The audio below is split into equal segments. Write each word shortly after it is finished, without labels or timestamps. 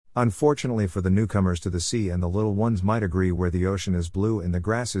Unfortunately for the newcomers to the sea, and the little ones might agree, where the ocean is blue and the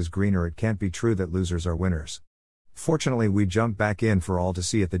grass is greener, it can't be true that losers are winners. Fortunately, we jump back in for all to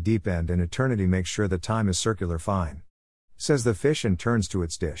see at the deep end, and eternity makes sure that time is circular fine. Says the fish and turns to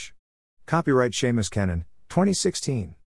its dish. Copyright Seamus Kennan, 2016.